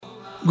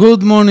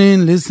Good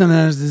morning,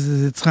 listeners. This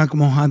is Yitzhak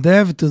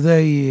Muadev.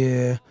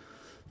 Today,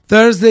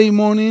 Thursday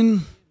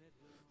morning,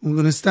 we're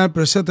going to start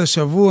Parashat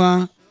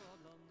Hashavua,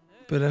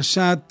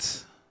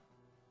 Parashat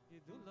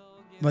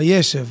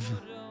Vayeshev.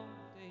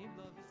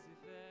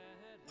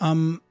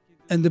 And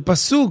the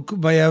pasuk,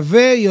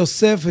 Vayave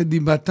Yosef et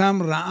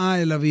dibatam ra'a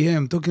el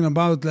avihem, talking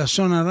about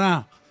Lashon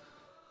Hara,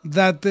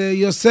 that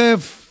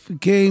Yosef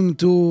came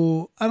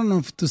to, I don't know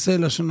if to say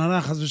Lashon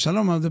Hara, Chas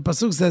v'shalom, but the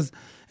pasuk says,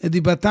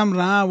 Edibatam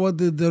Ra'a, what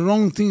the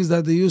wrong things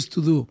that they used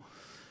to do.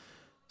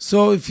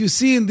 So if you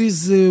see in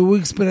this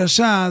week's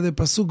parasha, the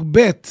pasuk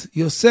Bet,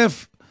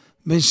 Yosef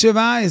ben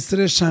 17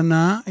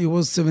 shana, he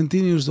was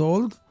 17 years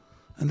old,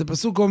 and the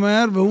pasuk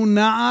omer, Vehu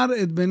na'ar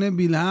et bnei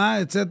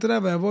bilha, etc.,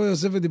 Ve'avo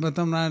Yosef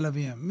edibatam ra'a el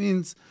aviyam.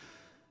 Means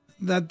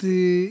that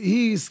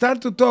he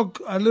started to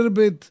talk a little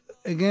bit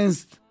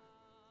against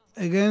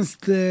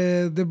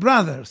the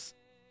brothers.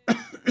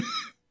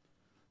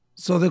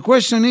 So the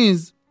question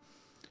is,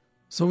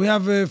 so we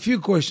have a few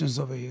questions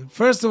over here.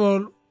 First of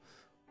all,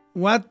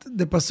 what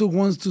the pasuk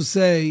wants to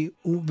say,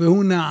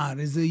 Vehu na'ar,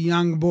 is a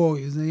young boy,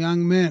 is a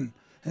young man,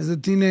 as a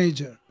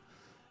teenager.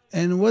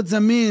 And what's it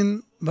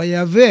mean,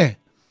 Vayaveh,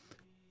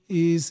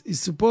 is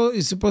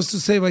supposed to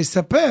say,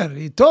 Vayisaper,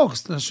 he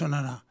talks, Lashon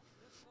Hara.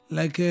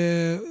 Like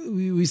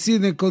we see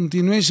the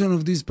continuation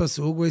of this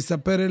pasuk,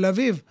 Vayisaper el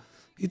aviv,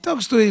 he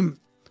talks to him.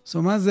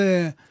 So מה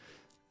זה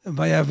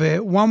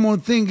Vayaveh? One more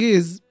thing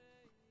is,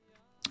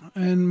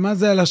 and מה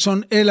זה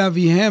הלשון אל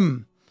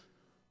אביהם?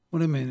 What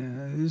do you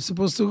mean? You're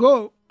supposed to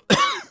go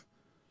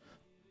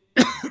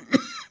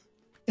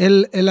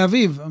אל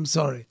אביו, I'm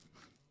sorry.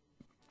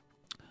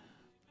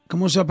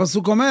 כמו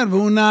שהפסוק אומר,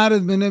 והוא נער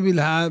את בני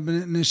בלהה,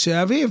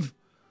 נשי אביו.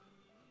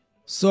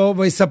 So,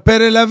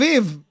 ויספר אל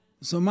אביו.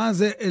 So, מה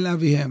זה אל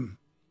אביהם?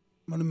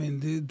 What do you mean?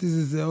 This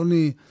is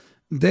only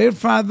their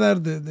father,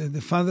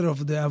 the father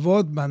of the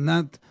Avot, but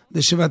not the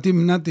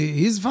Shevatim, not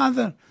his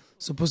father.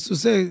 Supposed to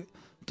say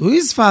to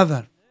his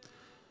father.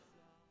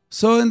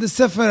 So in the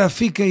Sefer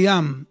Afik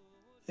Yam,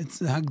 it's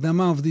the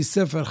Hakdama of this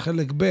Sefer,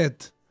 Chelek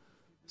Bet.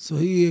 So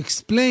he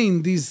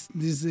explained this.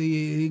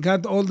 He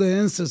got all the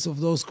answers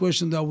of those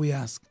questions that we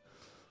asked.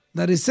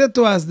 That he said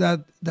to us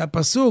that the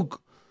pasuk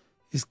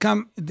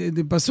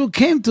the pasuk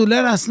came to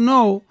let us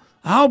know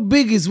how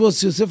big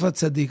was Yosef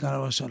HaTzadik,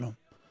 alav shalom.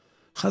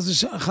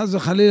 Chaz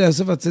v'chalila,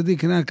 Yosef HaTzadik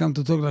cannot come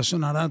to talk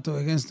Lashon Hara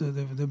against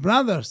the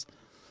brothers,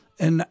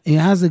 and he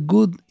has a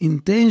good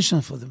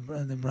intention for the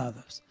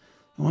brothers.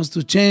 He wants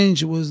to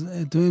change. It was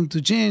to him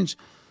to change.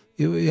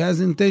 He has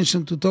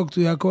intention to talk to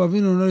Yaakov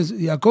Avinu,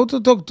 Yaakov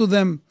to talk to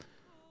them.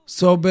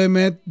 So,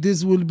 Be'emet,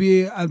 this will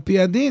be al pi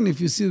adin.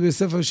 If you see the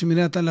Sefer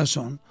Shemirat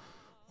HaLashon,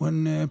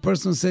 when a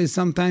person says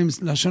sometimes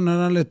Lashon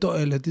Hara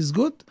le'to'elet is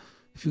good.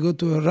 If you go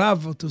to a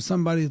Rav or to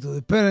somebody, to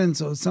the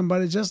parents or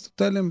somebody, just to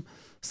tell them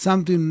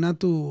something, not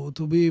to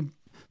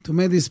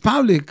make this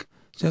public,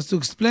 just to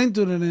explain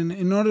to them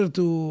in order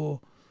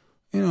to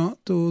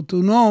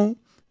know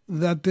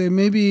that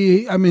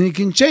maybe, he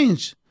can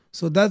change.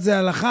 So that's the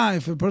halakha.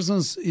 If a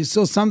person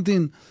saw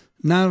something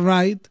not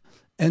right,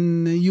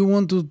 and you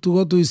want to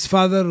go to his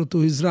father or to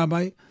his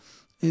rabbi,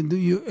 and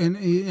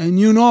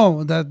you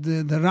know that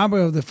the rabbi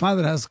of the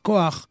father has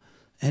koach,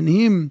 and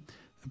him,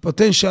 a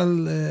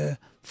potential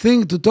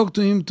thing to talk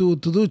to him to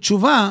do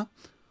tshuva,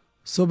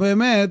 so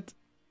be'emet,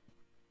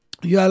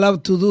 you're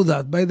allowed to do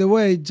that. By the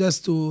way,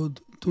 just to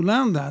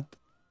learn that,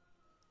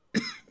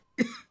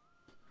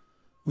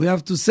 we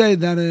have to say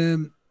that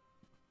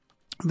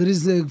there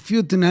is a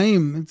few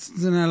tanaim. It's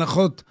in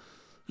halachot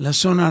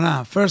Lashon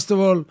Hara. First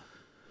of all,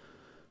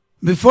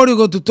 before you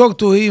go to talk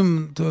to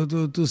him,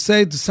 to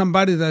say to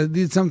somebody that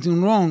did something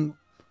wrong,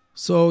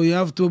 so you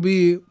have to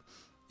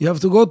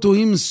go to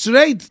him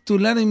straight to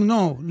let him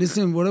know,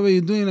 listen, whatever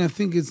you're doing, I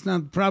think it's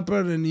not proper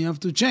and you have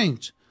to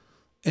change.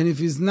 And if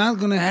it's not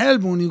going to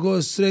help when you go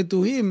straight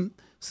to him,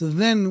 so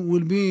then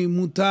will be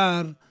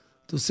mutar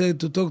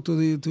to talk to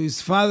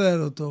his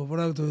father or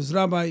to his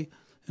rabbi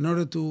in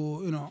order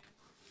to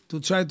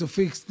try to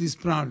fix this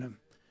problem.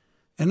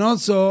 And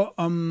also,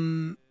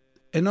 in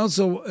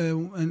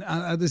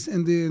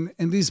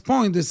this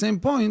point, the same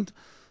point,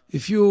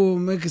 if you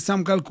make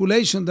some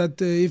calculation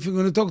that if you're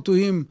going to talk to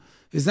him,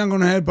 he's not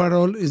going to help at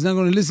all, he's not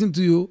going to listen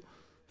to you,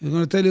 he's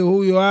going to tell you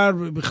who you are,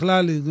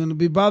 bichlal, he's going to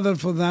be bothered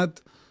for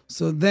that,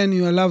 so then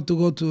you're allowed to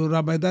go to a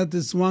rabbi. That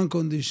is one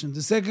condition.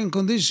 The second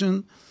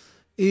condition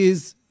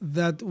is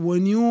that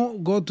when you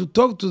go to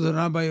talk to the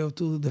rabbi or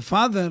to the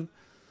father,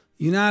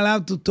 you're not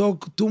allowed to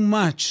talk too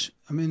much.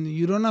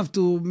 You don't have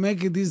to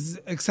make it this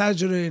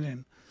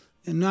exaggerating.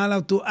 You're not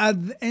allowed to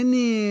add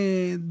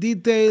any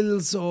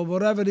details or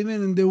whatever,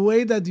 even in the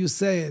way that you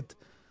say it.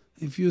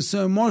 If you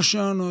show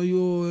emotion or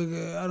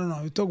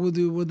you talk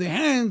with the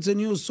hands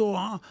and you're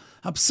so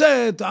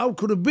upset, how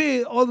could it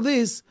be? All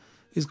this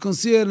is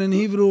considered in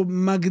Hebrew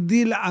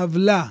magdil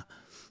avla.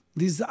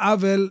 This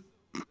avel,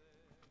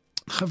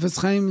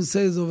 Chafetz Chaim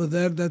says over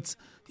there that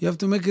you have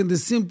to make it the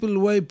simple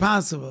way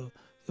possible.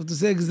 You have to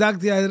say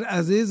exactly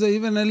as is, or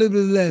even a little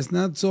bit less,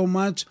 not so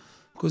much,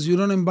 because you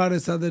don't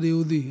embarrass other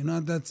Yehudi.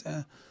 That's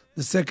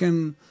the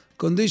second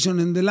condition.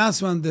 And the last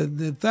one,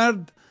 the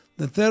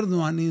third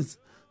one is,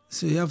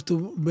 so you have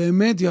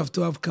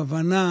to have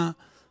כוונה,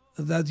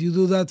 that you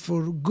do that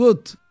for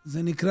good.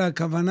 זה נקרא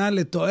כוונה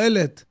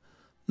לתועלת.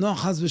 No,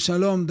 חס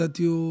ושלום, that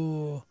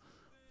you're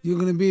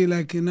going to be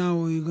like,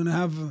 now you're going to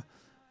have,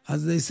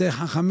 as they say,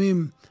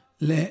 חכמים,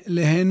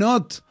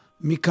 ליהנות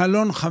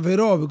מקלון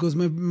חברו, because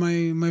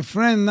my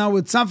friend now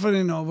is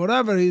suffering or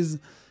whatever,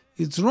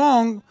 it's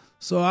wrong,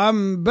 so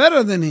I'm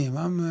better than him.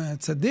 I'm a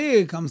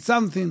tzaddik, I'm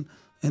something.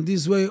 And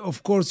this way,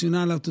 of course, you're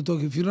not allowed to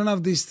talk. If you don't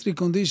have these three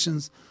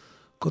conditions,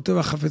 כותב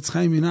החפץ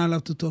חיים, you're not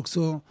allowed to talk.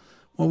 So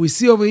what we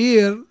see over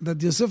here,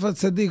 that Yosef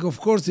HaTzadik, of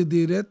course he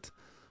did it.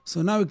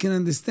 So now we can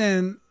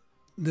understand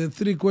the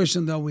three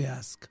questions that we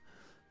ask.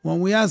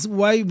 When we ask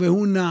why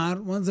Vehu Nar,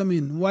 what does that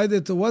mean? What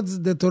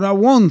the Torah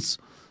wants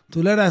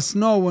to let us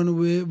know when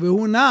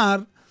Vehu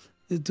Nar,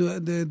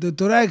 the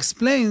Torah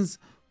explains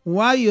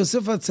why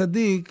Yosef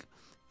HaTzadik,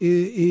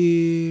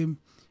 he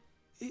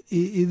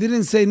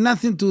didn't say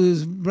nothing to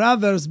his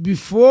brothers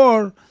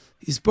before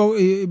he spoke,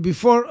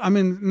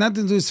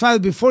 nothing to his father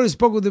before he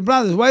spoke with the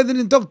brothers. Why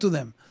didn't he talk to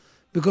them?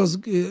 Because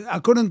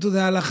according to the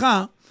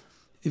halakha,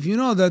 if you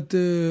know that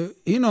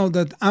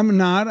that I'm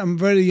nar, I'm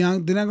very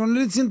young, they're not going to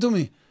listen to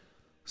me.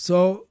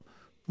 So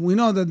we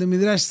know that the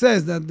Midrash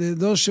says that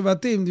those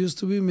Shevatim used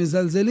to be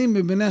mezalzelim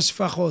b'bnei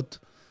shfachot.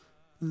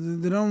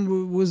 They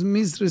was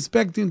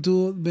misrespecting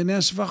to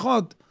bnei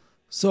shfachot.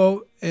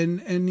 So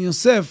and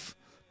Yosef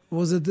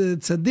was a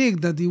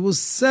tzaddik that he was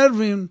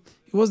serving.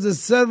 He was the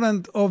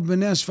servant of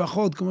bnei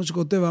shfachot, כמו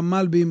שכותב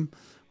המלבים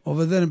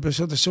over there in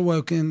Parashat Vayeshev.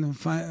 You can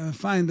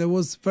find that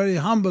was very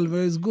humble,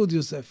 very good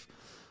Yosef.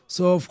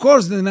 So of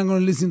course they're not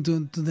going to listen to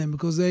them,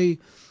 because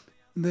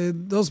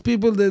those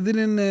people, they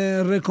didn't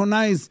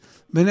recognize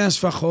bnei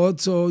shfachot.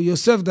 So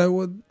Yosef,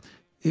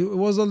 he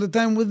was all the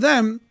time with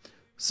them.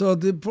 So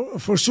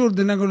for sure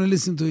they're not going to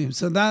listen to him.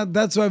 So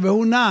that's why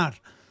Vehu Nar.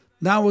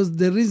 That was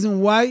the reason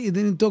why he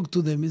didn't talk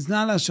to them. It's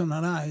not lashon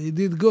hara. He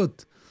did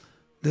good.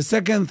 The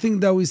second thing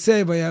that we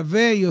say,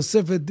 Vayave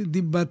Yosef et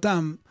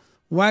dibbatam.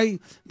 Why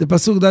the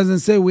pasuk doesn't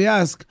say? We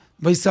ask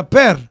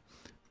Vayisaper,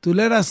 to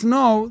let us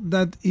know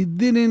that he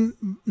didn't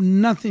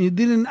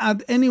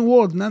add any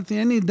word, nothing,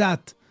 any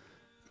dat.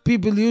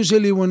 People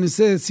usually, when you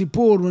say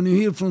sipur, when you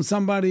hear from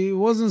somebody, it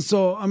wasn't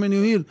so.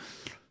 You hear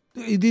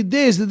he did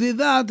this, he did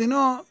that,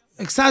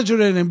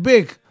 exaggerating,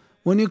 big.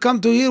 When you come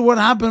to hear what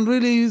happened,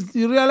 really,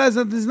 you realize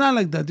that it's not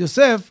like that.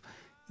 Yosef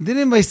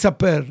didn't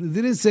Vayisaper, he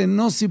didn't say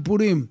no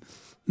sipurim,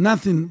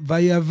 nothing.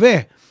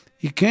 Vayave,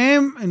 he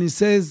came and he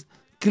says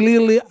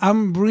clearly,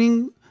 I'm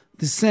bringing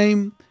the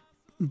same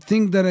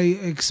thing that I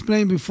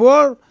explained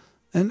before,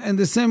 and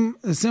the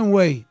same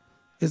way.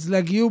 It's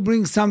like you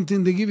bring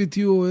something, they give it to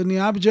you, any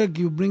object,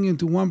 you bring it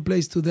to one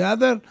place to the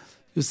other.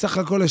 You סך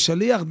הכל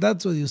השליח,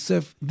 that's what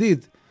Yosef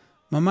did.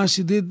 ממש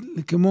he did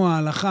כמו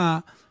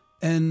ההלכה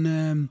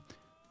and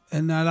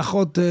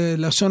ההלכות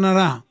לשון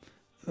הרע.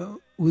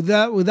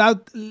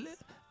 Without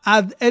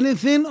add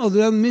anything or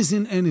without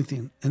missing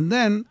anything. And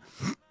then,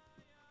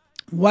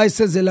 why it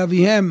says El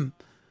Avihem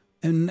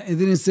and it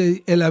didn't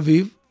say El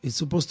Aviv? It's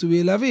supposed to be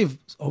El Aviv.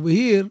 Over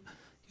here,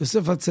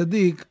 Yosef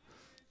HaTzadik,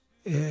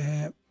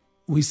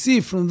 we see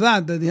from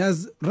that he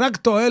has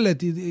rak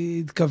to'elet,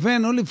 he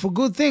kaven only for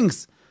good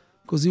things,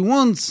 because he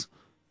wants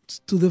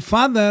to the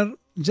father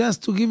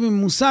just to give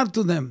him musar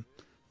to them.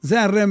 Ze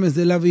הרמז,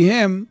 El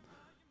Avihem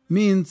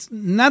means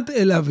not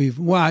El Aviv.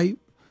 Why?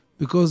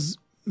 Because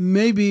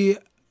maybe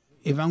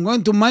if I'm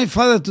going to my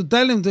father to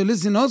tell him to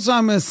listen, also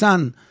I'm a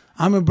son,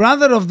 I'm a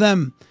brother of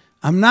them,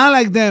 I'm not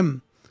like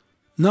them.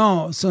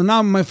 No, so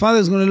now my father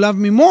is going to love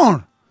me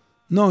more.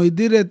 No, he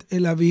did it,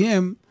 El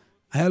Avihem,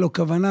 היה לו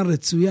כוונה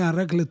רצויה,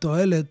 רק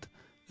לתועלת,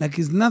 like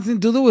it's nothing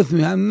to do with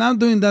me. I'm not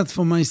doing that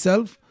for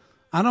myself.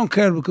 I don't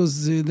care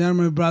because they are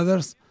my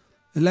brothers.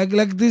 Like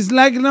this,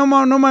 like no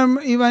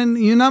more, even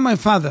you're not my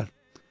father.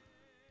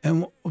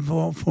 And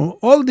for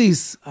all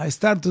this, I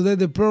start today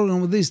the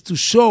program with this to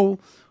show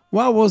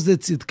what was the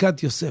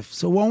tzidkat Yosef.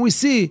 So when we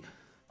see,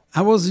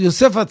 I was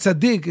Yosef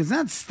HaTzadik, it's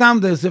not stam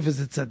that Yosef is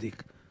a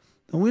tzaddik.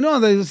 And we know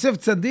that Yosef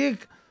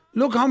Tzaddik,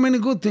 look how many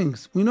good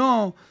things. We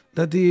know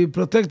that he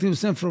protected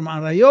himself from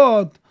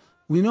arayot.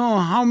 We know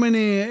how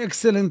many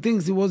excellent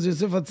things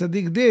Yosef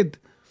HaTzadik did.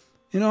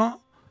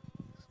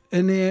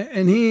 And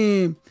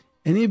he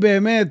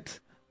behemet,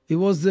 he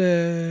was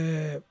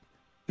a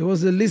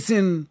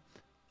listen,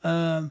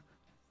 all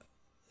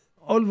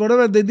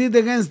whatever they did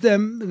against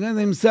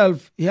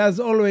himself, he has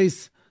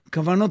always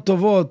kavanot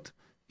tovot.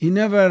 He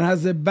never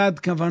has a bad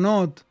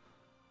kavanot.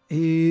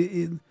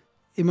 He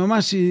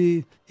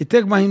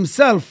take by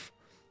himself,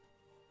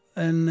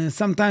 and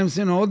sometimes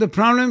all the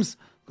problems,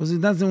 because he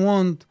doesn't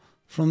want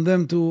from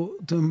them to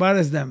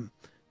embarrass them.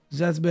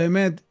 Just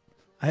behemet,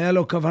 היה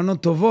לו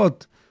כוונות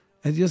טובות.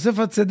 And Yosef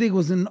HaTzadik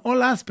was in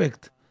all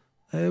aspect.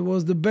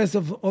 Was the best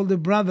of all the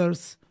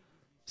brothers.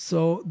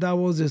 So that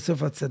was Yosef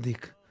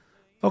HaTzadik.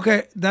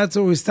 Okay, that's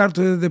where we start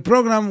the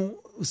program.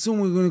 Soon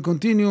we're going to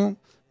continue,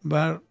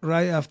 but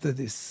right after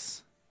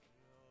this.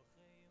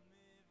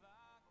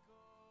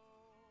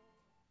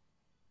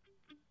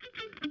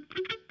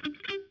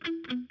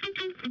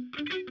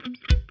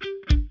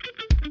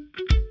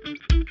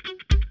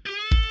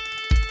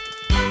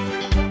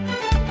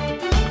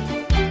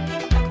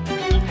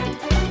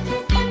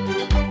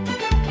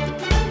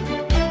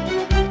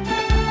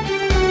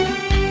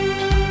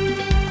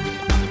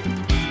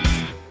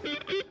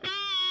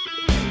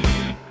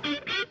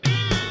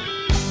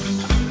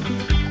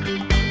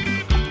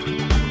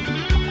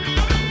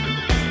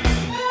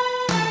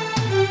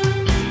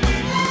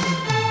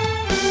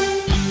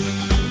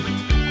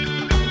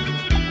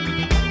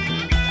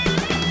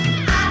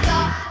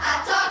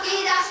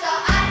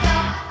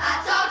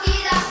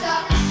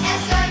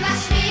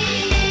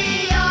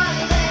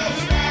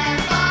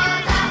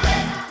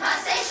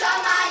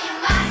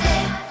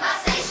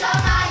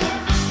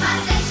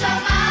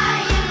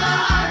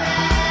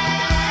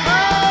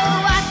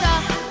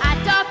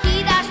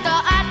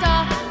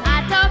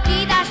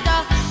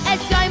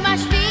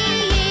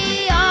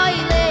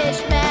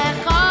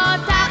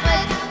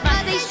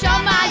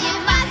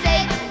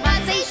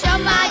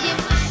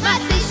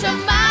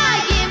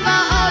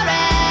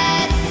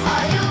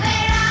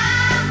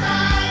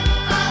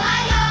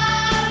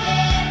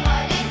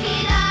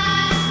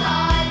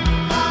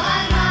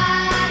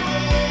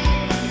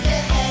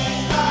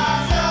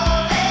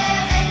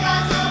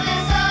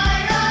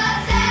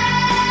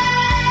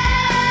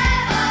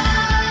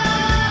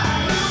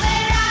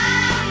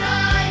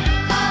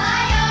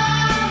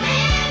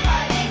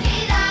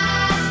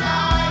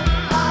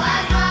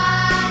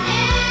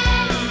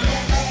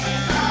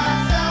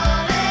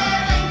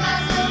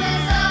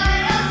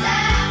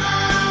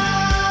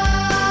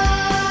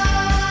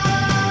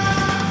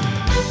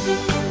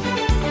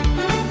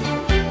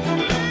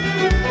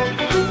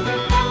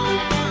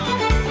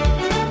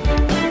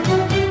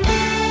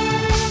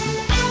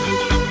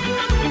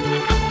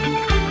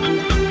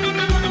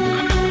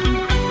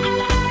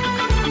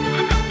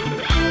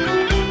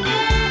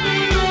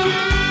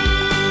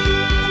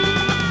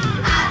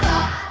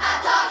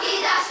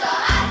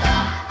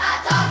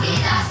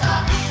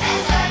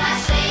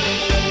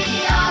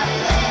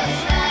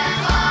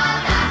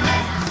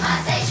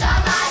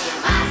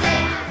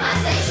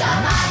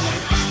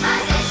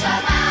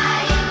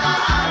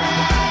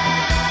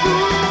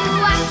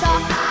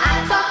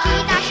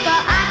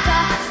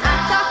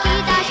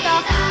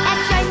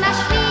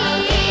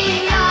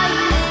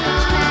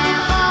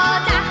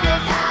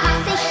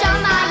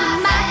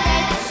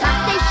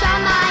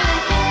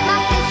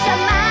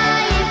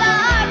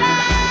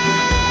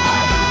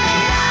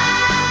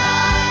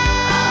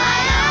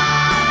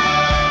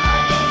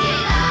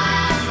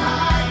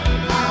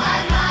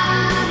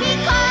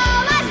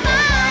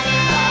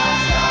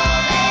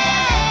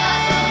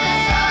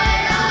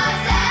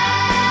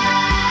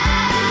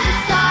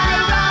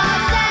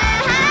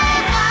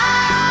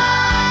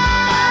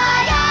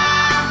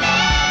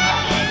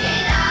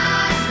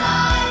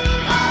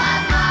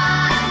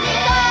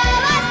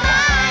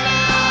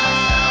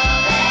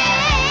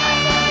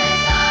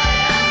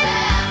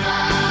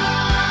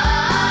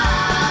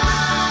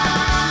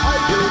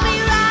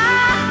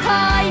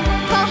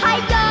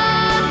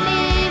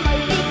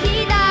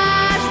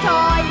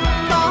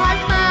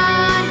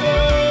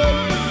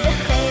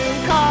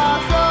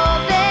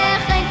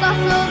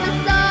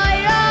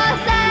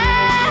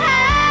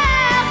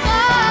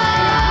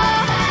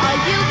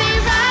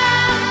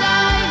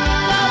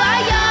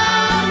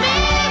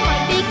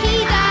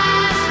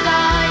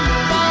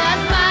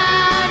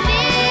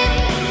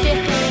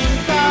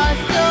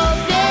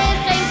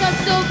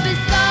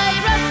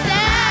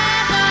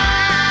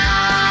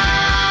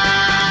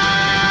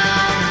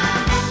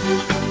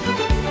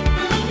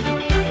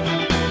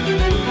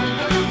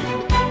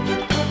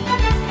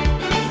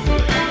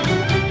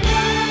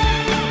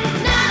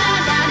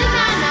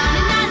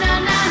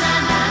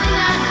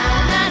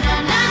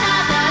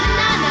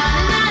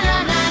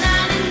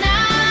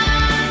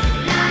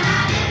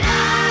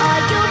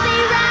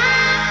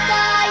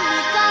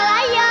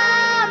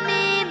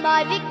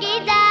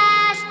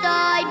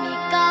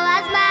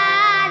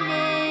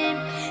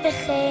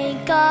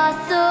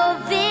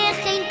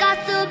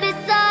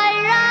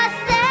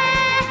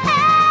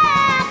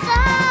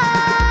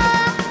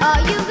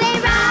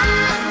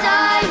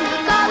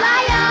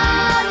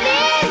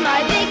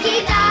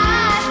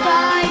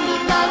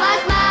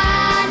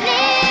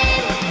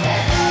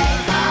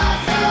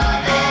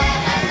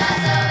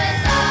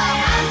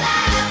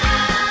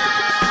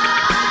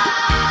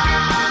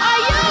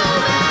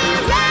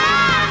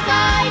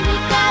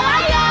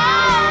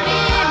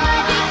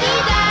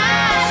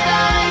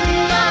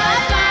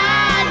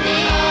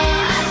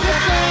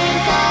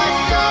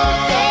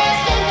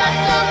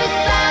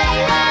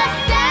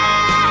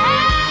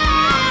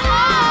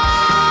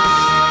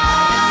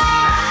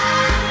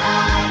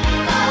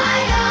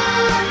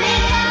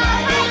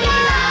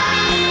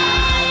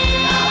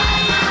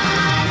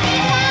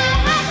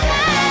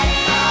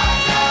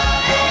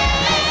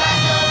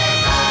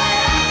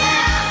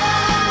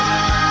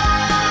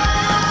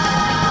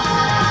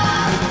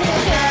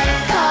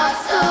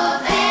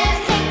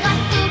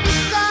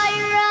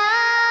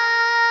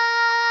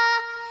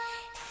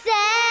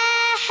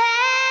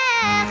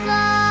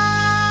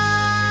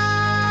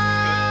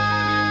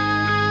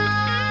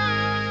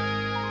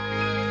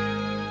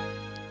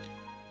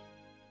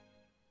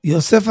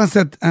 יוסף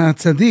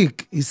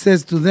הצדיק, he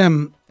says to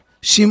them,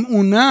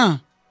 שמעו נא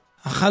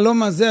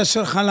החלום הזה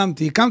אשר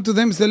חלמתי. He come to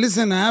them and say,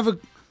 listen, I have a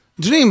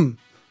dream.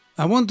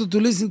 I want you to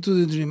listen to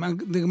the dream.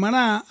 The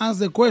Gemara asks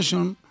the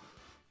question,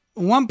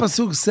 one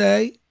pasuk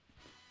say,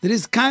 there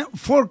is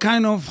 4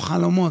 kind of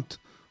halomot,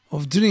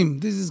 of dream.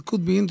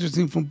 Could be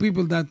interesting for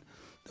people that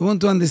they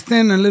want to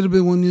understand a little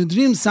bit when you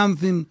dream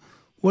something,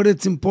 what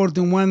it's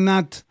important, what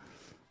not.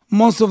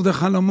 Most of the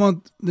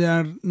halomot, they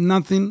are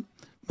nothing.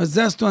 But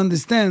just to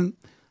understand,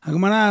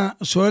 הגמרא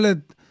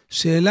שואלת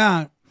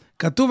שאלה,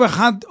 כתוב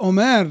אחד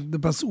אומר,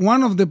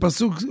 one of the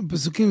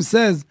פסוקים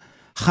says,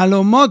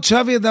 חלומות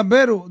שב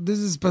ידברו. This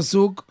is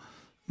pasuk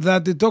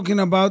that they're talking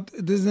about.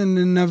 This is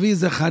in נביא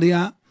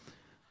זכריה,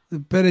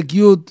 פרק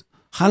י'.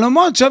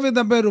 חלומות שב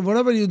ידברו.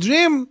 Whatever you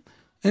dream,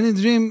 any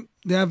dream,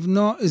 they have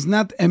is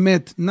not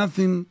emet,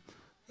 nothing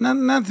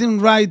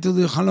right to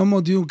the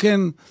חלומות. You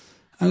can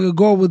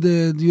go with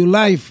your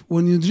life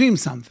when you dream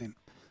something.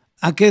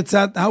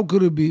 הכיצד, how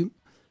could it be?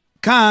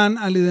 כאן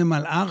על ידי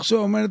מלאך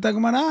שאומרת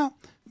הגמרא,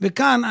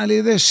 וכאן על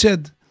ידי שד.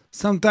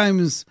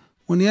 Sometimes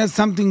when you have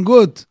something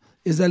good,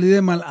 is על ידי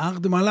מלאך,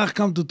 the מלאך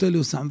come to tell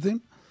you something,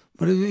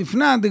 but if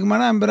not, the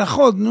גמרא in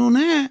ברכות,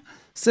 נ"ה,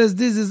 says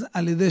this is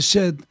על ידי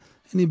שד,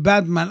 any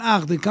bad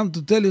מלאך, they come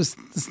to tell you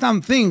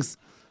some things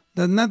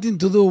that nothing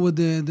to do with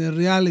the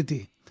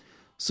reality.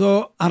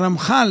 So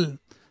הרמח"ל,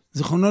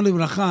 זיכרונו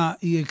לברכה,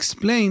 he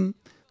explained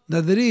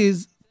that there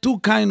is 2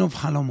 kind of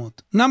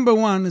חלומות. Number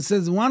 1, it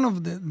says one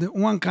of the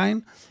one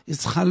kind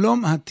is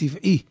חלום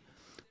הטבעי.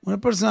 When a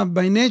person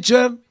by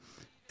nature,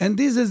 and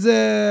this is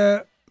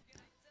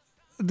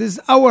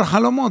our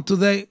חלומות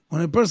today.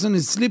 When a person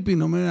is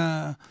sleeping,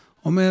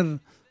 אומר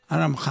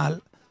הרמח"ל,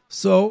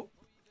 so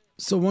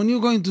when you're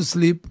going to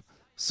sleep,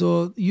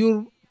 so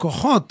your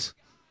כוחות,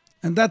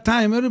 and that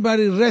time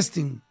everybody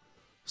resting.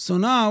 So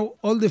now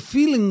all the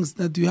feelings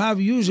that you have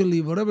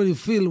usually, whatever you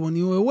feel when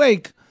you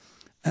awake,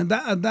 and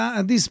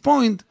at this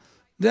point,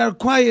 they are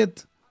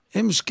quiet.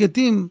 הם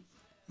שקטים,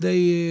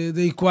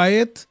 they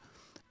quiet.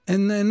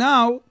 And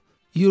now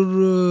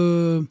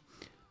your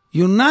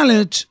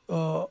knowledge,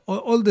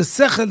 all the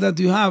sechel that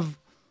you have,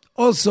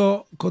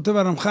 also, כותב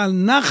הרמח"ל,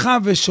 נחה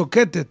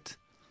ושוקטת.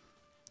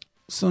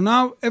 So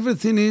now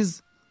everything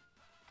is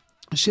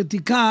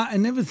שתיקה,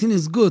 and everything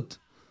is good.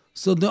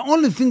 So the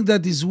only thing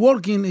that is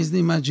working is the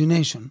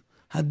imagination.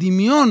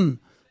 הדמיון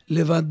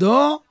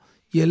לבדו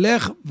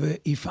ילך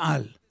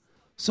ויפעל.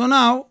 So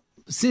now,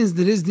 since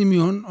there is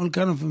dimion, all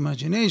kind of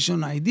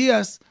imagination,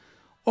 ideas,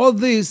 all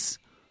this,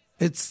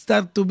 it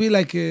starts to be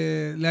like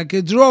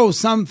a draw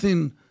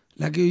something,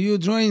 like you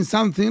drawing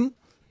something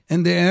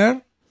in the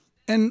air,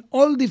 and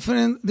all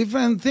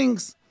different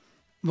things,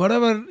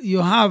 whatever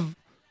you have,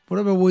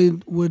 whatever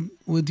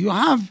with you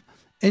have,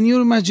 and your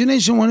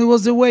imagination when it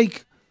was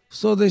awake.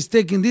 So they're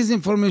taking this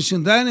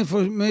information, that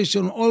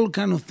information, all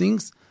kind of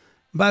things.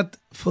 But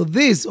for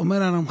this,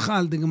 אומר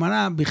הרמח"ל, the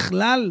Gemara,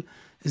 בכלל,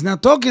 is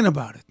not talking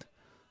about it.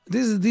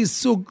 This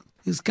sug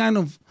is kind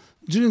of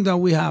dream that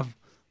we have.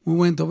 We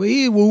went over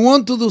here, we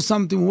want to do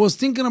something, we was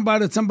thinking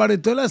about it, somebody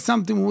tell us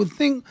something, we would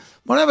think,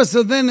 whatever.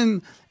 So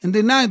then in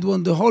the night,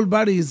 when the whole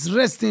body is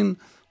resting,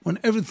 when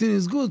everything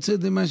is good, so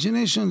the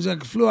imagination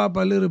just flew up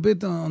a little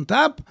bit on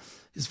top,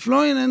 it's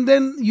flowing, and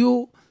then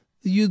you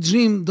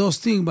dream those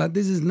things, but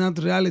this is not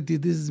reality,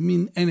 this is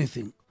mean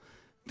anything.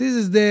 This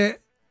is the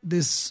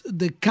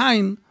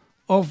kind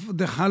of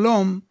the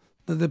halom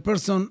that the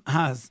person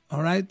has,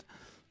 all right?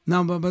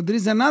 Now, but there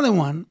is another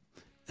one,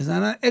 there's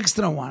another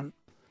extra one.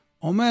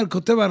 אומר,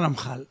 כותב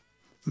הרמח"ל,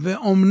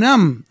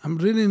 ואומנם, I'm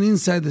reading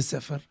inside the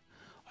ספר,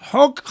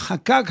 חוק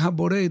חקק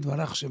הבורא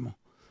יתברך שמו.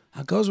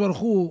 הקדוש ברוך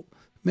הוא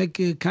make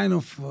a kind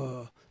of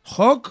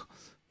חוק,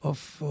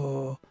 of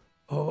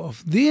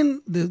דין,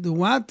 the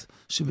what,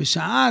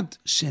 שבשעת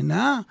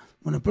שינה,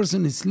 when a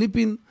person is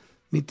sleeping,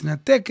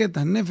 מתנתקת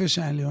הנפש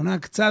העליונה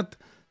קצת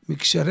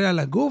מקשרי על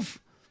הגוף,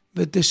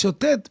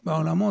 ותשוטט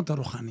בעולמות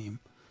הרוחניים.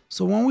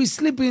 So when we're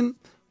sleeping,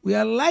 we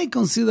are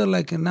considered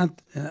like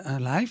not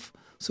alive.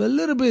 So a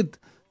little bit,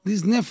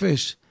 this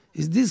nefesh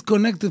is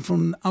disconnected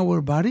from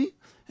our body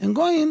and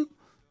going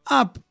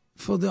up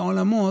for the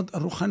olamot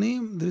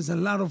ruchanim. There is a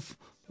lot of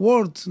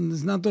words, and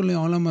it's not only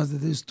olamas,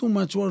 there is too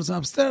much words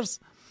upstairs.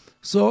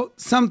 So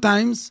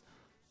sometimes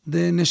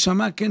the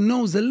neshama can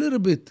know a little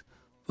bit,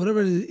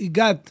 whatever he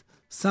got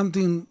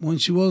something when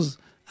she was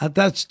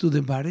attached to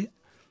the body.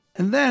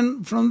 And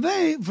then from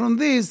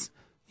this,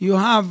 you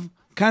have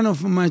kind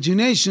of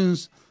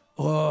imaginations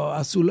or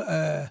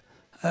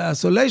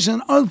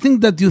isolation, all things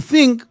that you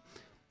think,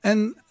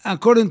 and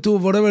according to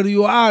whatever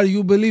you are,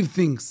 you believe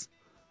things.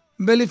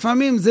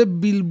 ולפעמים זה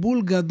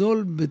בלבול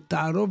גדול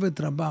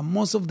בתערובת רבה.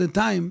 Most of the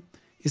time,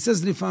 it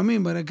says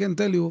לפעמים, but I can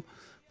tell you,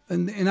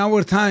 in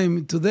our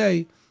time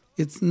today,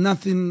 it's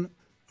nothing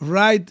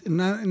right,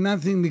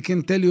 nothing that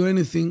can tell you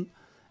anything.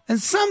 And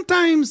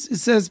sometimes it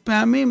says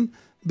פעמים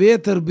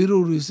ביתר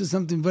בירור, you see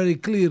something very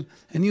clear,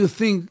 and you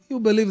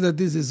believe that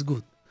this is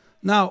good.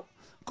 Now,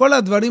 כל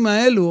הדברים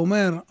האלו,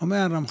 אומר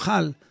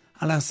הרמח"ל,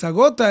 על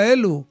ההשגות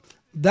האלו,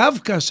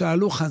 דווקא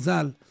שאלו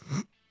חז"ל,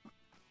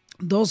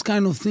 those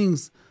kind of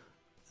things,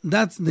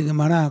 that's the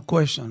Gemara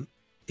question.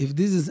 If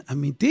this is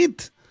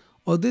amitit,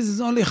 or this is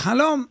only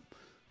halom.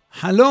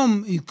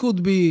 Halom, it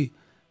could be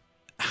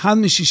אחד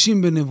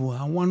מ-60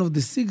 בנבואה, one of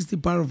the 60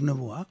 part of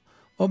נבואה,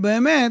 או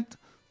באמת,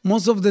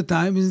 most of the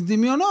time is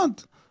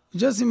דמיונות.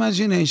 Just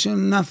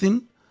imagination,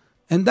 nothing.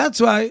 And that's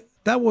why,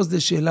 that was the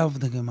sheila of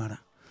the Gemara.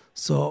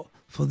 So,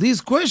 for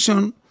this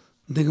question,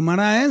 the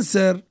Gemara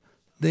answer,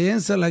 they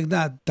answer like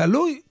that.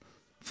 תלוי,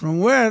 from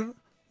where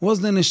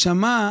was the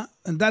neshama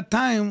at that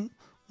time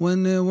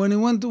when he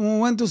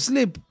went to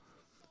sleep.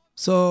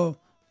 So,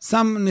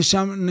 some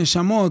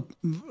neshamot,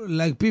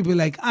 like people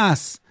like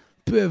us,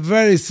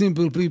 very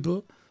simple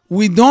people,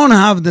 we don't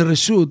have the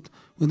reshut,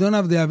 we don't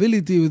have the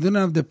ability, we don't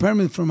have the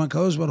permit from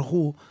HaKadosh Baruch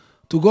Hu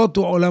to go to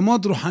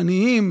olamot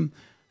ruhaniyim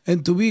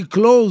and to be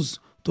close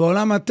to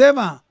olam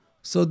hateva.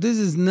 So this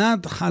is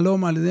not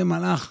halom al yedei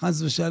malach,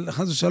 chas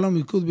v'shalom,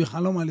 it could be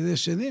halom al yedei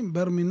shedim,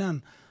 ber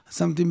minan,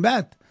 something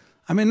bad.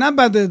 I mean, not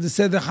bad to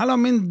say the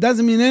halom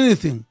doesn't mean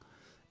anything.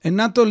 And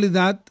not only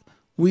that,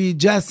 we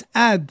just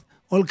add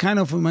all kind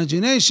of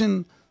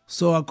imagination.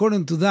 So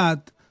according to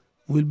that,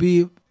 will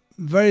be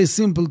very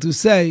simple to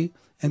say,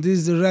 and this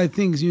is the right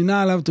things, you're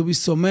not allowed to be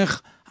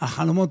somech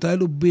החלומות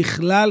האלו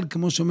בכלל,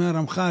 כמו שאומר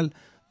הרמח"ל,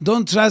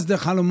 don't trust the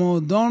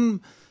חלומות, don't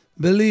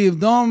believe,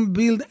 don't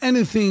build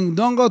anything,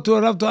 don't go to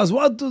a Rav to ask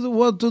what to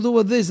do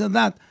with this and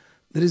that.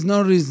 There is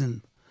no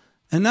reason.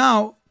 And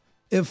now,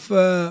 if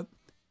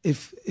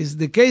it's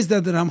the case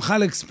that the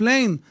Ramchal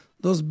explained,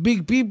 those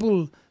big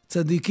people,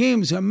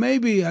 צדיקים,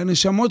 שmaybe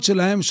הנשמות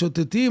שלהם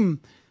שוטטים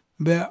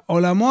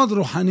בעולמות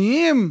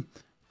רוחניים,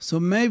 so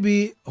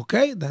maybe,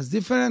 okay, that's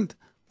different.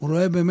 הוא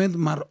רואה באמת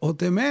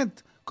מראות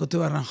אמת, כותב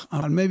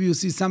הרמח"ל, maybe you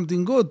see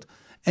something good.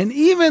 And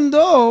even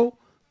though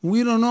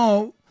we don't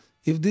know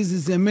if this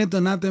is אמת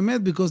or not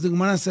אמת, because the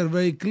Gemara said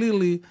very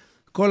clearly,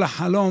 כל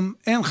החלום,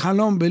 אין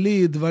חלום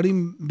בלי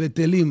דברים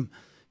בטלים.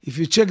 If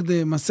you check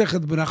the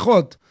מסכת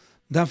ברכות,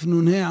 דף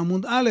נ"ה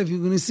עמוד א', you're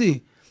going to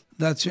see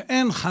that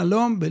שאין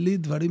חלום בלי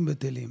דברים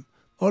בטלים.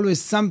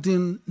 Always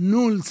something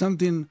null,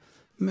 something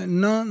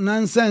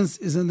nonsense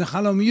is in the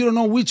חלום. You don't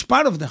know which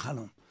part of the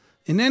חלום.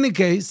 In any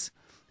case,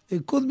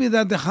 it could be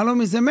that the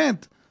חלום is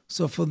אמת.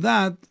 So for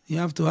that, you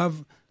have to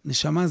have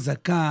נשמה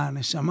זכה,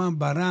 נשמה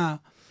ברא.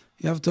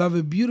 You have to have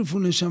a beautiful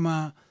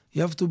נשמה.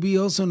 You have to be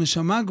also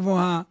נשמה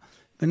גבוהה.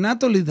 But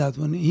not only that,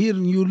 when here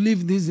you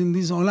live this in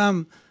this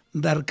עולם,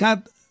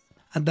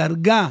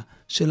 הדרגה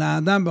של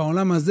האדם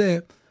בעולם הזה,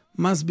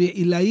 must be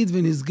עילאית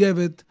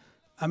ונשגבת.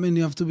 I mean,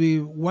 you have to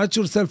watch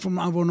yourself from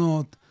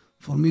עוונות,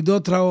 for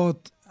מידות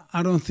רעות.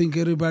 I don't think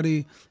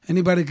anybody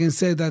can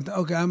say that,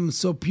 okay, I'm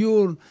so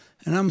pure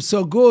and I'm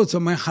so good, so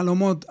my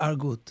חלומות are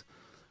good.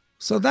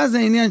 So that's the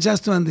העניין,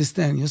 just to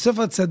understand. Yosef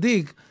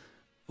HaTzadik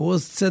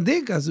was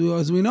tzaddik, as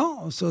we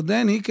know. So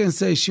then he can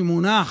say,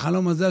 שימונה,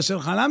 החלום הזה אשר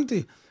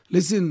חלמתי.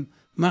 Listen,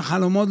 my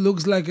חלומות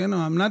looks like,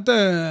 I'm not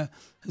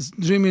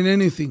dreaming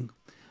anything.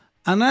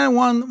 And I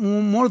want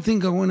one more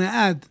thing I want to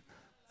add.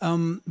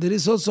 There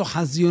is also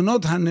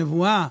חזיונות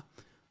הנבואה.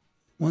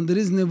 When there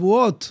is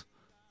נבואות,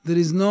 there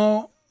is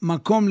no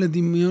מקום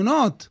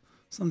לדמיונות.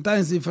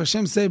 Sometimes if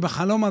Hashem say,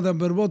 בחלום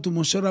אדבר בו to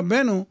משה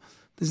רבנו,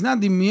 there's not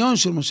דמיון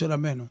של משה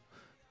רבנו.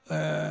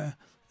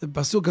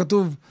 בפסוק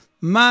כתוב,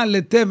 מה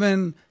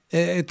לתבן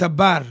את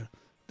הבר.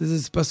 This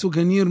is פסוק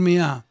in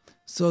ירמיה.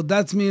 So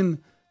that means,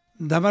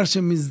 דבר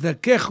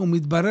שמזדכך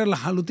ומתברר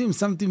לחלוטין,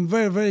 something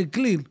very, very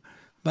clear.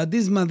 But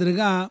this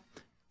מדרגה,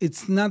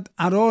 it's not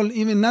at all,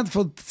 even not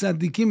for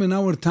tzaddikim in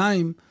our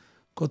time,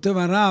 כותב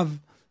הרב,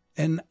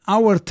 and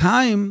our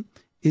time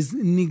is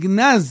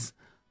נגנז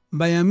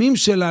בימים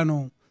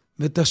שלנו,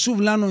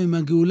 ותשוב לנו עם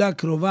הגאולה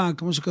הקרובה,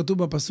 כמו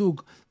שכתוב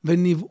בפסוק,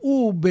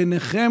 ונבאו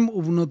ביניכם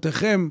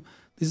ובנותיכם,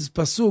 this is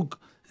פסוק,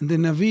 in the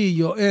נביא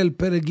יואל,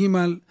 פרק ג',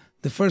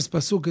 the first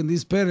פסוק in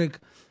this פרק,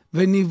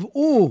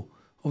 ונבאו,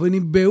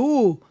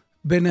 ונבאו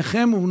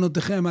ביניכם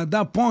ובנותיכם, at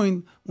that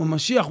point, when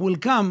Mashiach will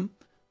come,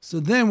 so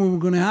then we're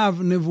going to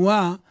have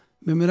נבואה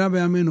במהרה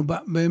בימינו.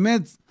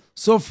 באמת,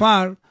 so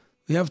far,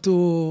 we have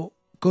to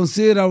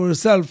consider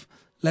ourselves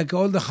like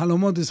all the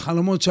חלומות is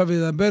חלומות שווא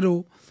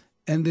ידברו,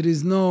 and there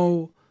is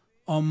no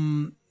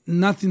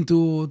nothing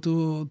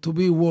to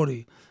be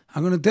worried.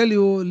 I'm going to tell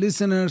you,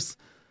 listeners,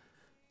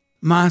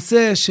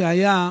 מעשה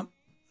שהיה,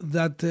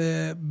 that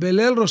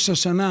בליל ראש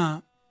השנה,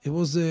 it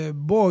was a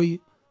boy,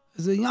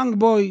 as a young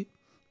boy,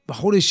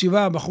 בחור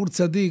ישיבה, בחור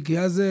צדיק, he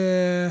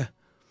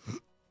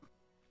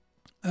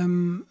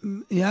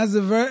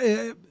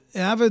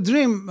have a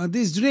dream, but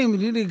this dream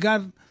really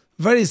got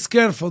very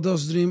scared for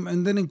those dreams,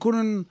 and then he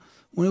couldn't,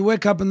 when he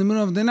wake up in the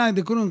middle of the night,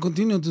 they couldn't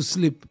continue to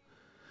sleep.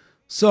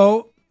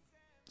 So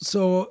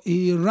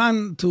he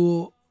ran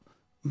to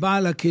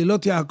בעל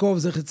הקהילות יעקב,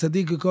 זכר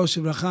צדיק וקדוש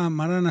לברכה,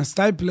 מרן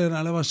הסטייפלר,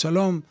 עליו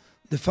השלום,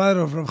 the father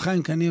of Rav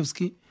Chaim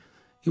Kanievsky.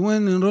 He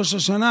went in Rosh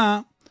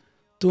Hashanah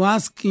to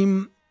ask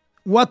him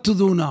what to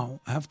do now.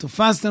 I have to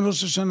fast in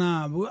Rosh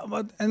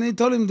Hashanah. And he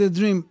told him the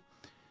dream.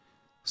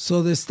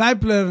 So the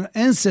stipler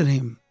answered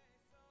him.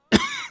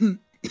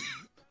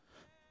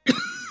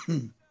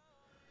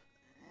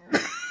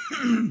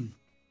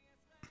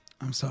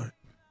 I'm sorry.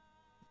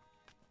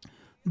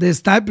 The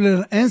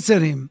stipler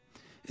answered him.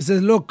 He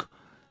said, look,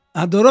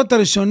 הדורות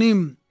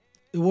הראשונים,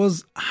 it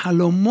was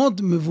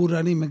חלומות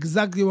מבוררים,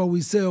 exactly what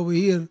we say over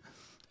here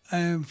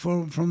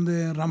from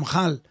the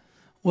Ramchal,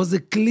 was a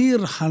clear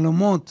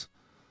חלומות,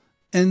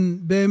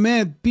 and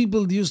באמת,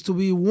 people used to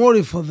be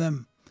worried for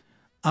them.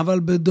 אבל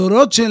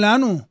בדורות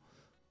שלנו,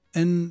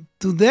 and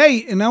today,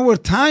 in our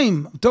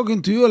time, I'm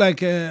talking to you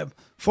like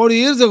 40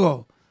 years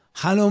ago,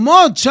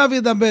 חלומות שב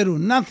ידברו,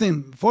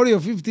 nothing, 40 or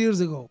 50 years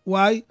ago.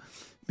 Why?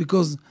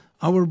 Because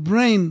our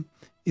brain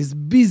is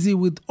busy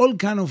with all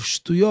kind of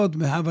שטויות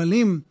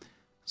והבלים,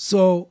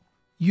 so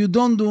you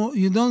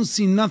don't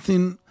see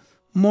nothing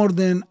more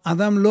than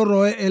אדם לא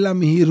רואה אלא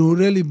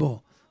מהרהורי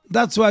ליבו.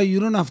 That's why you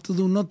don't have to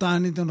do no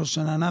תענית and Rosh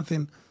Hashanah,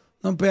 nothing.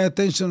 Don't pay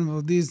attention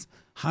to this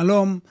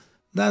חלום.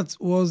 That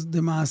was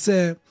the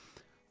מעשה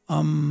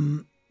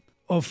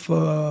of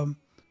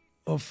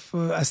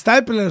a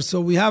stipler.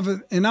 So we have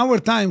in our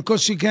time,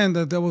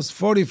 Koshiken, that was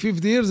 40,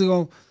 50 years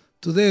ago.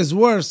 Today is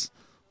worse.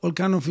 All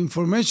kind of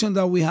information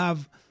that we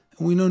have.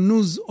 We know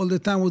news all the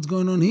time, what's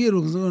going on here,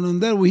 what's going on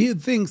there. We hear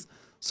things.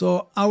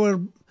 So our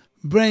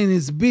brain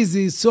is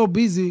busy, so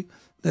busy,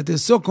 that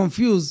it's so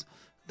confused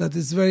that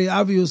it's very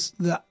obvious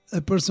that a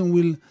person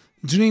will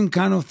dream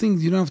kind of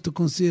things you don't have to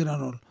consider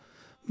at all.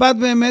 But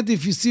באמת,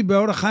 if you see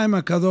באור החיים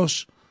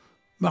הקדוש,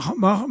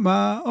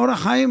 באור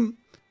החיים,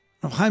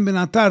 רב חיים בן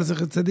עטר,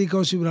 זכר צדיק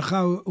אושי ברכה,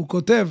 הוא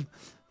כותב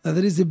that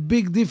there is a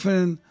big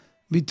difference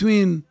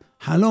between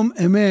חלום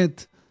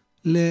אמת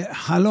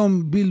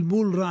לחלום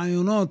בלבול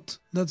רעיונות.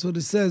 That's what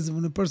it says.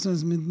 When a person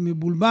is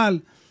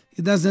מבולבל,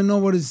 he doesn't know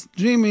what he's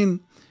dreaming.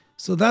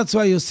 So that's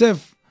why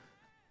Yosef,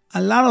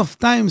 a lot of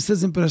times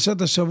says in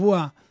פרשת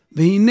השבוע,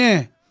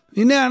 והנה,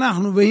 הנה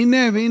אנחנו,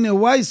 והנה,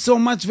 why so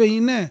much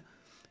והנה?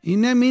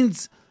 הנה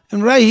means,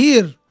 and right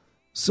here,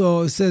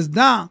 so it says,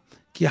 דע,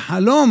 כי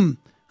חלום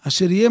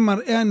אשר יהיה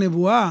מראה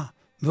הנבואה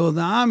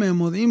והודעה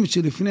מהמודעים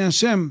שלפני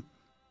השם,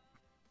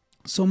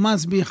 so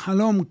must be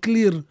חלום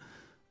clear,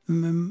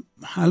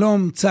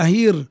 חלום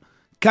צהיר,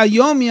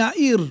 כיום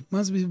יאיר,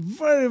 must be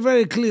very,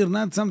 very clear,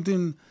 not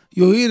something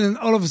you hear and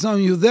all of a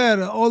sudden you're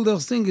there, all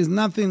those things is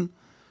nothing,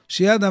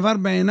 שיהיה דבר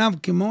בעיניו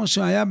כמו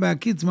שהיה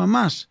בהקיץ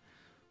ממש.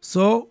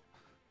 So,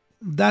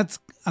 that's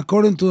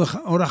according to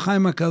אור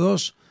החיים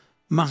הקדוש,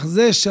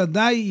 מחזה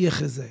שדי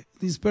יחזה.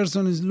 This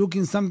person is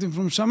looking something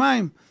from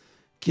שמיים,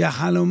 כי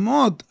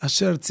החלומות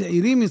אשר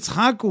צעירים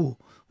יצחקו,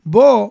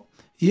 בו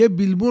יהיה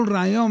בלבול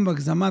רעיון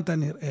והגזמת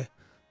הנראה.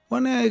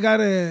 When I got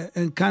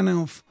a kind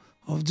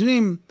of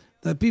dream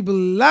that people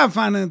laugh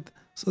on it,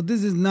 so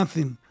this is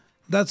nothing.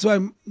 That's why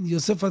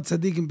יוסף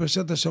הצדיק in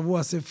פרשת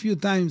השבוע said a few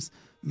times,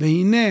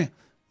 והנה,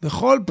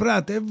 בכל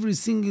פרט, every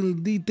single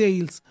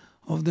details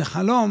of the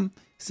חלום,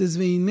 says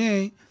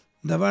והנה,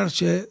 דבר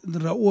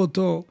שראו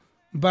אותו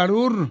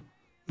ברור,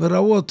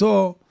 וראו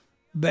אותו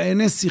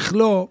בעיני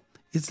שכלו,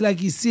 it's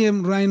like you see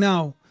him right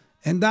now,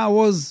 and that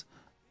was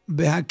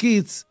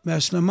בהקיץ,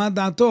 בהשלמת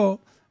דעתו,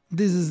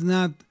 this is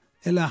not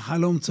אלא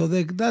חלום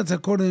צודק. That's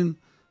according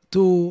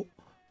to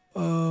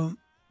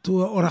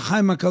אור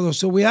החיים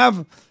הקדוש. So we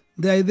have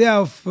the idea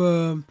of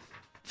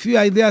few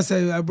ideas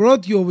I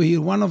brought you over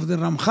here. One of the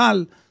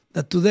Ramchal,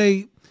 that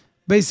today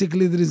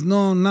basically there is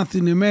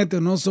nothing emet,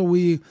 and also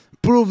we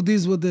prove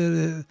this with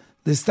the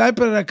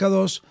stipler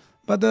HaKadosh.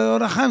 But the Or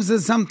HaChaim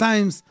says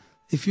sometimes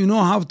if you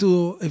know how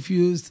to, if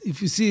you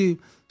see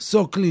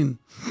so clean.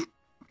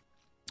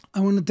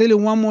 I want to tell you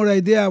one more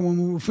idea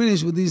when we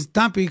finish with this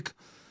topic.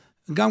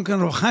 גם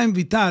כאן רב חיים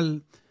ויטל,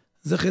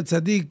 זכר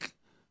צדיק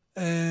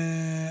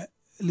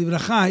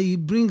לברכה, he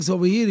brings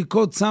over here, he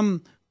quotes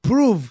some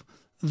proof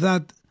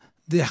that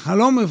the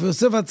חלום of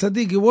יוסף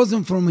הצדיק, it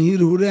wasn't from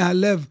הרהורי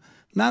הלב,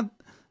 not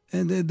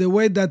the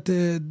way that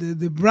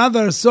the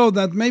brother saw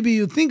that maybe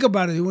you think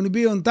about it, you want to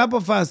be on top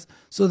of us,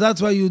 so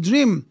that's why you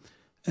dream.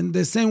 And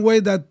the same way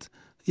that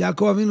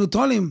יעקב אבינו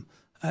told him,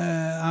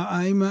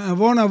 אם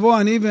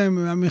אבוא אני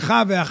ועמך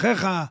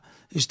ואחיך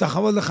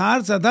השתחוות לך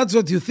ארצה, that's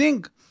what you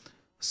think.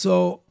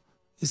 So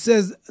it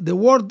says the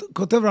word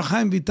כותב רב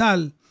חיים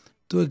ויטל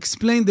to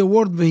explain the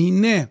word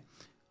והנה.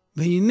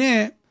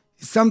 והנה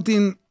is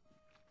something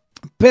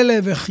פלא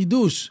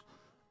וחידוש,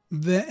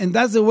 and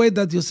that's the way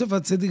that Yosef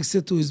HaTzadik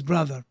said to his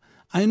brother.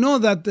 I know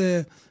that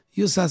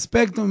you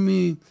suspect of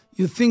me,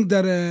 you think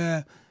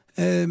that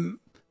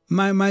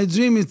my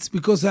dream is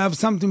because I have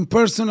something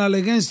personal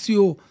against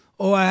you,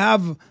 or I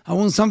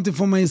want something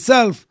for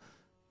myself,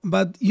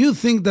 but you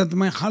think that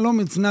my חלום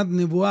it's not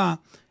נבואה,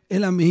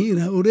 אלא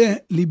מהרהורי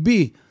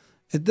ליבי.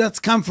 That's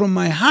come from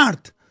my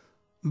heart,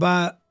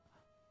 but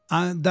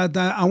that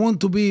I want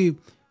to be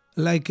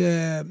like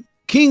a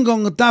king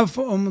on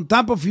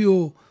top of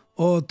you,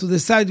 or to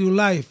decide your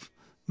life.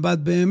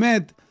 But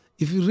באמת,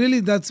 if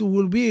really that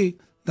will be,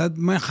 that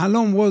my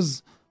חלום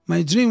was,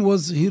 my dream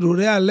was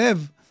הרהורי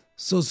הלב,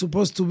 so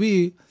supposed to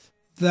be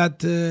that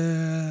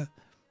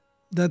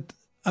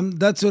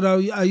that's what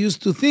I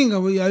used to think.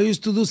 I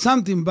used to do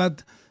something,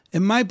 but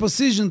in my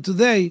position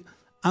today,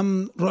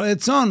 I'm רועה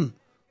צאן,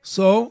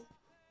 so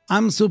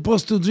I'm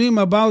supposed to dream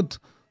about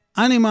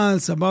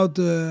animals, about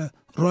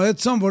רועה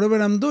צאן,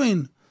 whatever I'm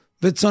doing,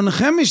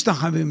 וצונכם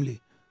משתחווים לי.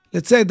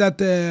 Let's say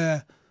that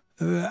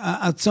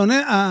הצאן,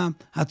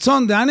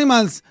 the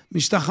animals,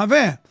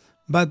 משתחווה.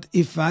 But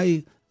if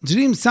I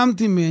dream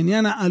something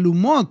מעניין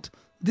האלומות,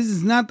 this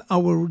is not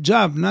our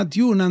job, not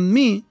you, not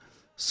me,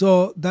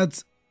 so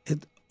that's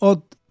it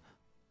ought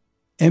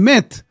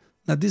emet,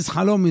 that this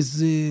חלום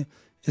is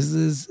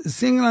a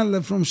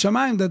signal from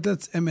שמיים that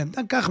that's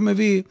emet. כך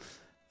מביא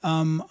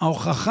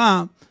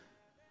ההוכחה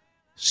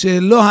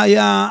שלא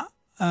היה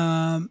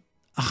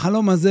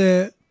החלום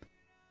הזה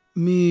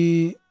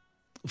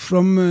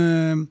from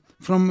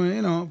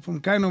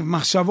kind of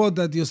מחשבות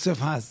that Yosef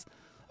has.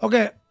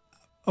 Okay,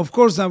 of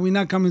course, we're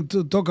not coming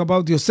to talk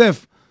about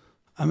Yosef.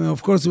 I mean,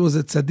 of course, he was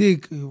a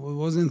tzaddik. He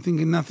wasn't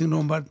thinking nothing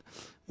wrong. But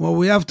what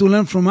we have to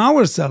learn from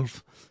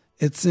ourselves,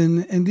 it's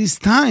in this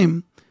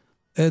time,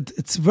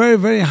 it's very,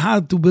 very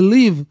hard to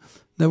believe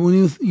that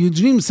when you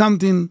dream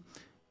something,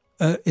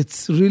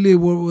 it's really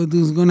what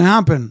is going to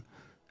happen.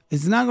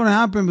 It's not going to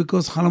happen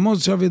because Chalamot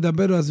Shav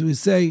Yedaberu, as we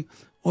say,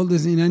 all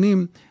this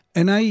inanim.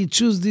 And I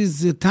choose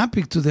this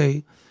topic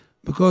today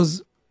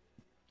because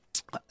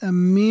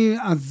me,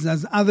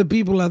 as other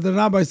people, other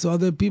rabbis, or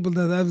other people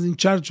that are in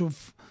charge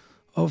of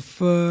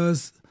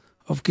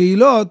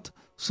Keilot,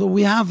 so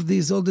we have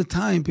this all the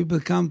time. People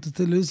come to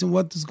tell you, listen,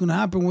 what is going to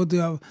happen? What do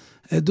you have?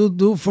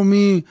 Do for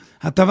me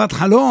hatavat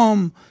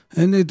halom,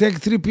 and they take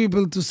 3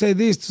 people to say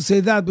this, to say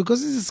that,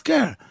 because it's a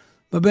scare.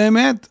 But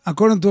be'emet,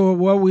 according to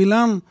what we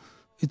learn,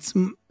 it's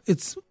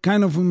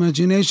kind of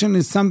imagination.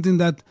 It's something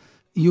that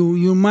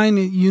your mind,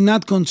 you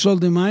not control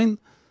the mind.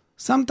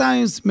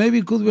 Sometimes maybe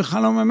it could be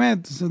halom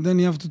emet. So then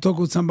you have to talk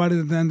with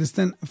somebody that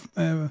understand.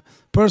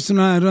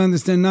 Personally, I don't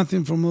understand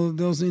nothing from all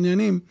those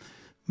inyanim.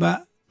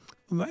 But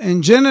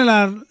in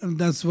general,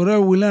 that's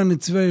whatever we learn.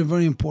 It's very,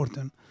 very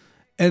important.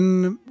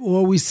 And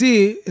what we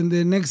see in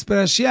the next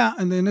parasha,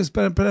 that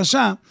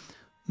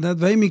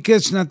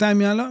vayimikesh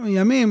shnatayim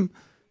yamim,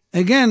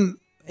 again,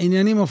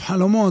 inyanim of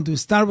halomot. We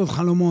start with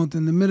halomot.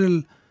 In the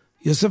middle,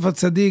 Yosef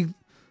HaTzadik,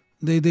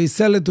 they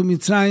sell it to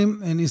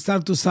Mitzrayim, and he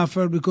start to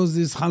suffer because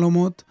this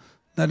halomot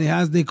that he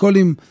has. They call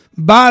him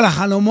Baal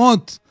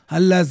halomot,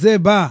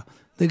 halazeh ba.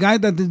 The guy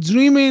that is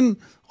dreaming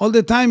all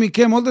the time, he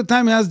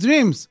has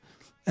dreams.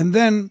 And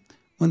then,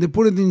 when they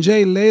put it in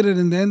jail later,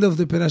 in the end of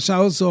the parasha,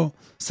 also,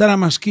 Sarah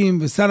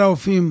Mashkim, Sarah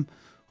Ofim,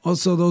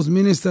 also those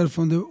ministers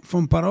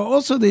from Paro,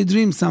 also they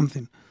dream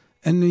something.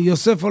 And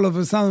Yosef all of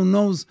a sudden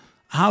knows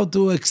how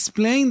to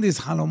explain this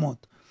halomot.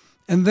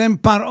 And then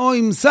Paro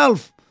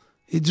himself,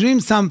 he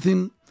dreamed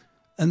something,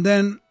 and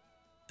then,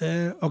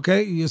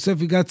 Yosef,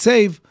 he got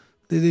saved.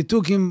 They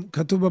took him,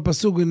 Katuba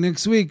Pasuk,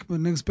 next week,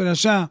 next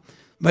parasha,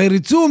 by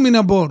Ritzu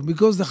Minabor,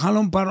 because the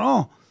Halom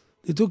Paro,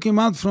 they took him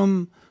out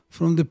from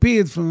the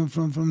pit,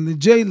 from the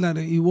jail that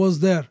he was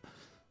there.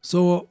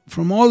 So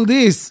from all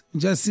this, you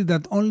just see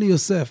that only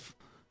Yosef,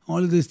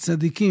 all the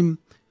tzaddikim,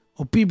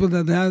 or people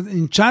that are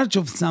in charge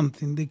of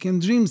something, they can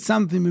dream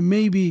something, and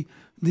maybe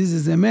this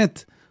is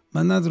emet,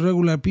 but not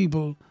regular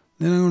people.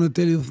 Then I'm going to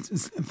tell you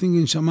thing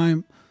in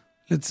Shamayim.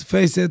 Let's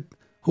face it,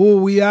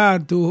 who we are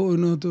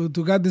to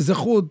get the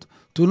zechut,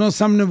 to know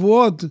some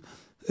nevuot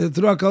through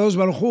HaKadosh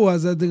Baruch Hu.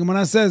 As the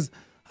Gemara says,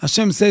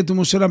 Hashem said to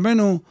Moshe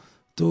Rabbeinu,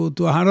 to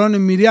Aaron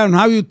and Miriam,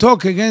 how you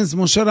talk against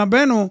Moshe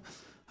Rabbeinu,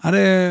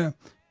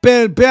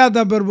 pe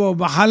adaber bo,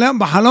 b'halom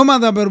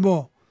adaber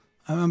bo.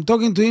 I'm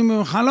talking to him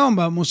in Halom,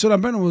 but Moshe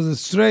Rabbeinu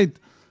was straight,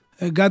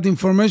 got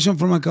information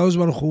from HaKadosh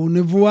Baruch Hu,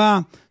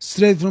 nevuah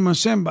straight from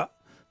Hashem, but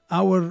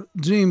our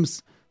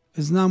dreams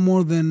is not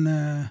more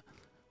than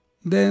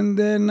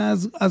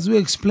as we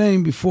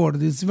explained before.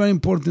 This is a very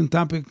important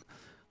topic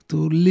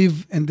to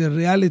live in the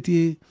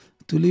reality,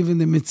 to live in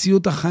the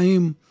Metziut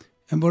HaChaim,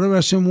 and whatever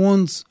Hashem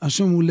wants,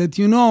 Hashem will let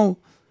you know.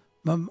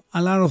 But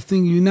a lot of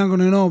things you're not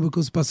going to know,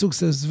 because Pasuk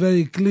says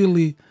very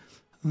clearly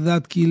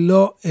that Ki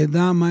lo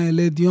eda ma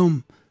eled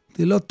yom.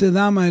 Ti lo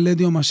teda ma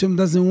eled yom. Hashem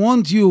doesn't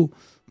want you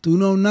to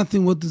know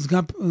nothing what is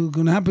going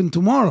to happen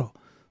tomorrow.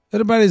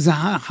 Everybody is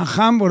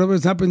hacham, whatever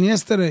has happened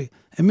yesterday,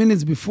 a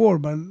minute before,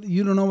 but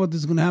you don't know what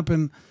is going to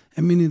happen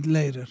a minute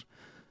later.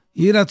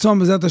 יהי רצון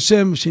בעזרת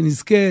השם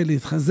שנזכה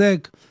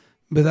להתחזק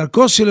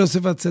בדרכו של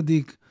יוסף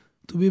הצדיק,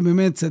 תהיו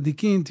באמת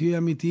צדיקים, תהיו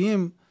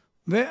אמיתיים,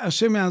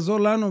 והשם יעזור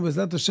לנו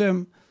בעזרת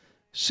השם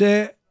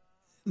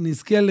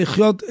שנזכה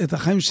לחיות את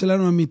החיים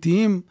שלנו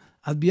אמיתיים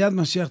עד ביאת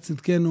משיח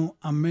צדקנו,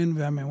 אמן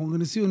ואמן. We're going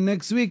to see you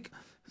next week.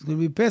 It's going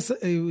to be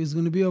it's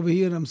going to be over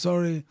here, I'm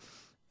sorry,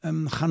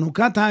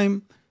 Hanukkah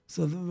time.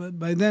 So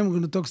by then we're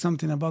going to talk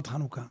something about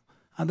Hanukkah.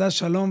 עד אז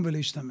שלום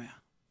ולהשתמע.